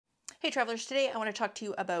Hey travelers, today I want to talk to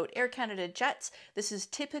you about Air Canada Jetz. This is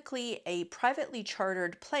typically a privately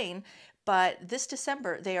chartered plane, but this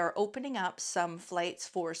December they are opening up some flights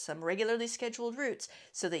for some regularly scheduled routes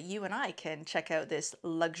so that you and I can check out this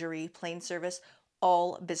luxury plane service,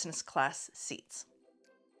 all business class seats.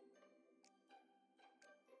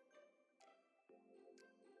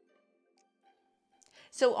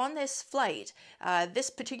 So on this flight, this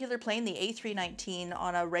particular plane, the A319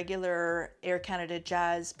 on a regular Air Canada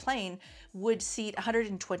Jetz plane would seat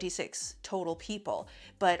 126 total people.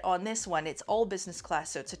 But on this one, it's all business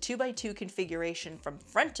class. So it's a 2x2 configuration from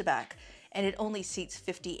front to back, and it only seats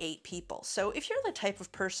 58 people. So if you're the type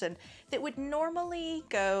of person that would normally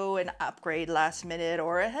go and upgrade last minute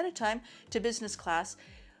or ahead of time to business class,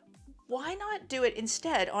 why not do it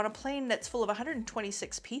instead on a plane that's full of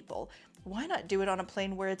 126 people? Why not do it on a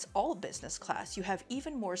plane where it's all business class? You have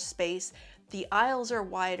even more space, the aisles are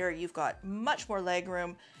wider, you've got much more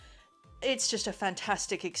legroom. It's just a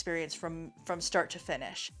fantastic experience from start to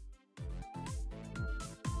finish.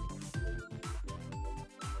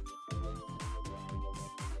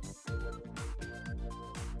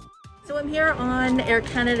 So I'm here on Air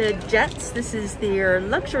Canada Jetz. This is their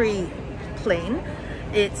luxury plane.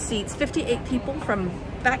 It seats 58 people from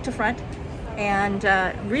back to front and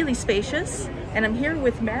really spacious. And I'm here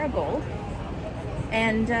with Marigold.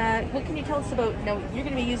 And what can you tell us about, now you're going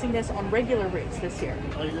to be using this on regular routes this year.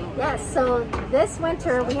 Yes, so this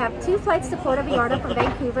winter we have 2 flights to Puerto Vallarta from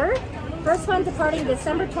Vancouver. First one departing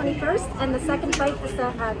December 21st and the second flight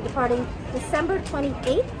departing December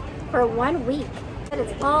 28th for 1 week. And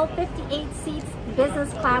it's all 58 seats,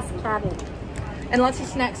 business class cabin. And lots of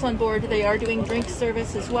snacks on board. They are doing drink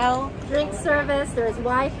service as well. Drink service, there's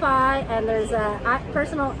Wi-Fi, and there's a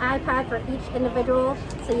personal iPad for each individual,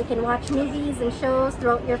 so you can watch movies and shows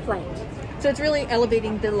throughout your flight. So it's really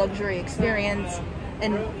elevating the luxury experience.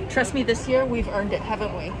 And trust me, this year we've earned it,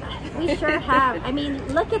 haven't we? We sure have. I mean,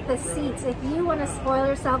 look at the seats. If you want to spoil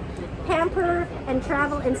yourself, pamper and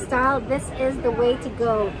travel in style, this is the way to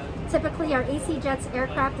go. Typically, our AC Jetz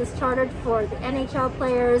aircraft is chartered for the NHL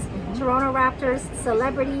players, Toronto Raptors,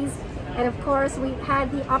 celebrities, and of course, we've had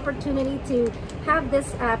the opportunity to have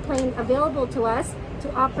this plane available to us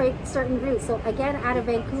to operate certain routes. So again, out of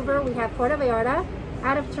Vancouver, we have Puerto Vallarta.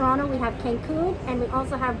 Out of Toronto, we have Cancun, and we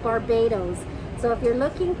also have Barbados. So if you're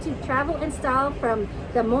looking to travel in style from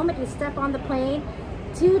the moment you step on the plane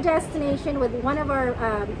to destination with one of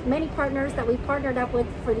our many partners that we partnered up with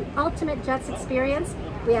for the ultimate Jetz experience.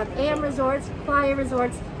 We have AM Resorts, Playa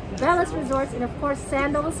Resorts, Bellis Resorts, and of course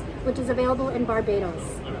Sandals, which is available in Barbados.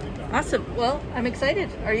 Awesome. Well, I'm excited.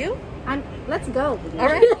 Are you? Let's go. All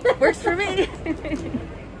right. Works for me. Thank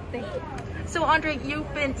you. So Andre,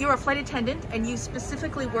 you're a flight attendant and you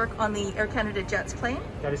specifically work on the Air Canada Jetz plane?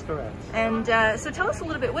 That is correct. And so tell us a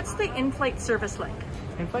little bit, what's the in-flight service like?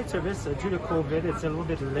 In-flight service, due to COVID, it's a little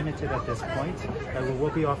bit limited at this point. We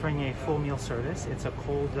will be offering a full meal service. It's a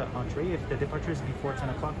cold entree. If the departure is before 10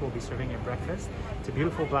 o'clock, we'll be serving a breakfast. It's a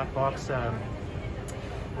beautiful black box,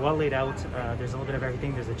 well laid out. There's a little bit of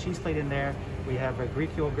everything. There's a cheese plate in there. We have a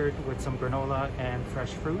Greek yogurt with some granola and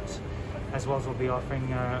fresh fruit. As well as we'll be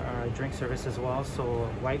offering our drink service as well. So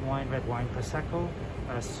white wine, red wine, Prosecco,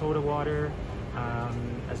 soda water,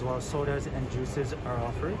 as well as sodas and juices are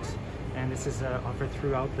offered. And this is offered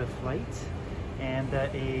throughout the flight. And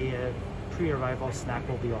a pre-arrival snack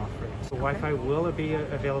will be offered. So Wi-Fi will be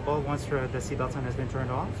available once the seatbelt sign has been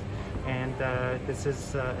turned off. And this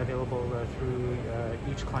is available through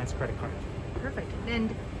each client's credit card. Perfect. And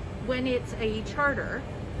when it's a charter,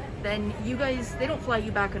 then you guys, they don't fly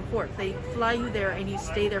you back and forth. They fly you there and you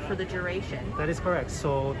stay there for the duration. That is correct.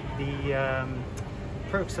 So the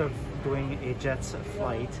perks of doing a Jetz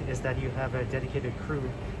flight is that you have a dedicated crew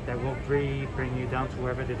that will bring you down to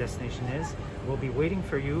wherever the destination is. We'll be waiting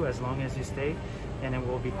for you as long as you stay, and then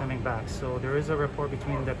we'll be coming back. So there is a rapport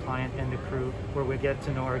between the client and the crew where we get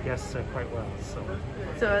to know our guests quite well.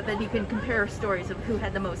 So then you can compare stories of who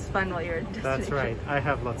had the most fun while you're in destination. That's right. I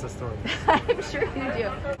have lots of stories. I'm sure you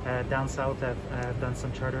do. Down south, I've done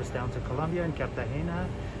some charters down to Colombia and Cartagena.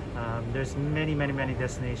 There's many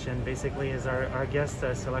destinations. Basically, is our guest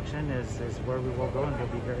selection is where we will go, and we'll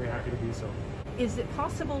be very happy to do so. Is it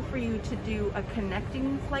possible for you to do a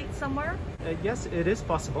connecting flight somewhere? Yes, it is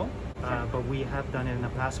possible, but we have done it in the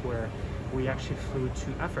past where we actually flew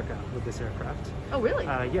to Africa with this aircraft. Oh, really?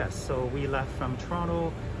 Yes, so we left from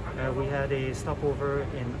Toronto. We had a stopover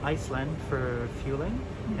in Iceland for fueling,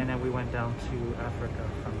 and then we went down to Africa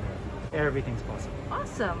from there. Everything's possible.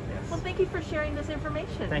 Awesome. Yes. Well, thank you for sharing this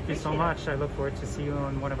information. Thank you so much. I look forward to see you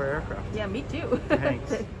on one of our aircraft. Yeah, me too.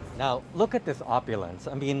 Thanks. Now, look at this opulence.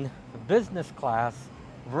 I mean, business class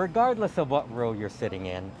regardless of what row you're sitting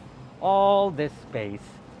in, all this space,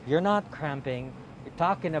 you're not cramping. You're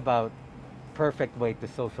talking about perfect way to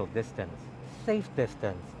social distance, safe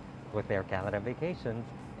distance with Air Canada Vacations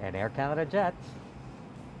and Air Canada Jetz.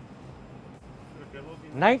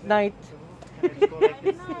 Night, night.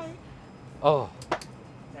 Oh,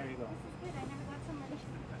 There you go. This is good. I never got somebody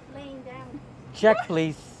laying down. check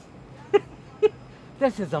please.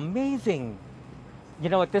 This is amazing. You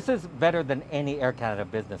know what? This is better than any Air Canada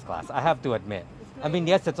business class, I have to admit. I mean,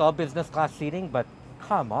 yes, it's all business class seating, but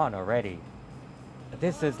come on already.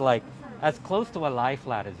 This is like as close to a lie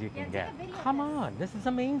flat as you can get. Come on, this is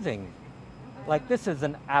amazing. Like, this is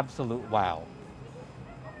an absolute wow.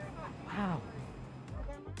 Wow.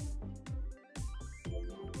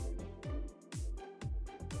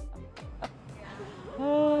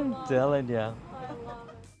 I'm telling you.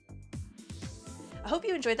 I hope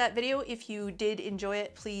you enjoyed that video. If you did enjoy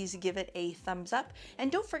it, please give it a thumbs up. And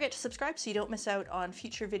don't forget to subscribe so you don't miss out on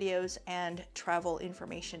future videos and travel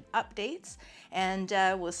information updates. And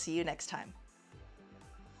we'll see you next time.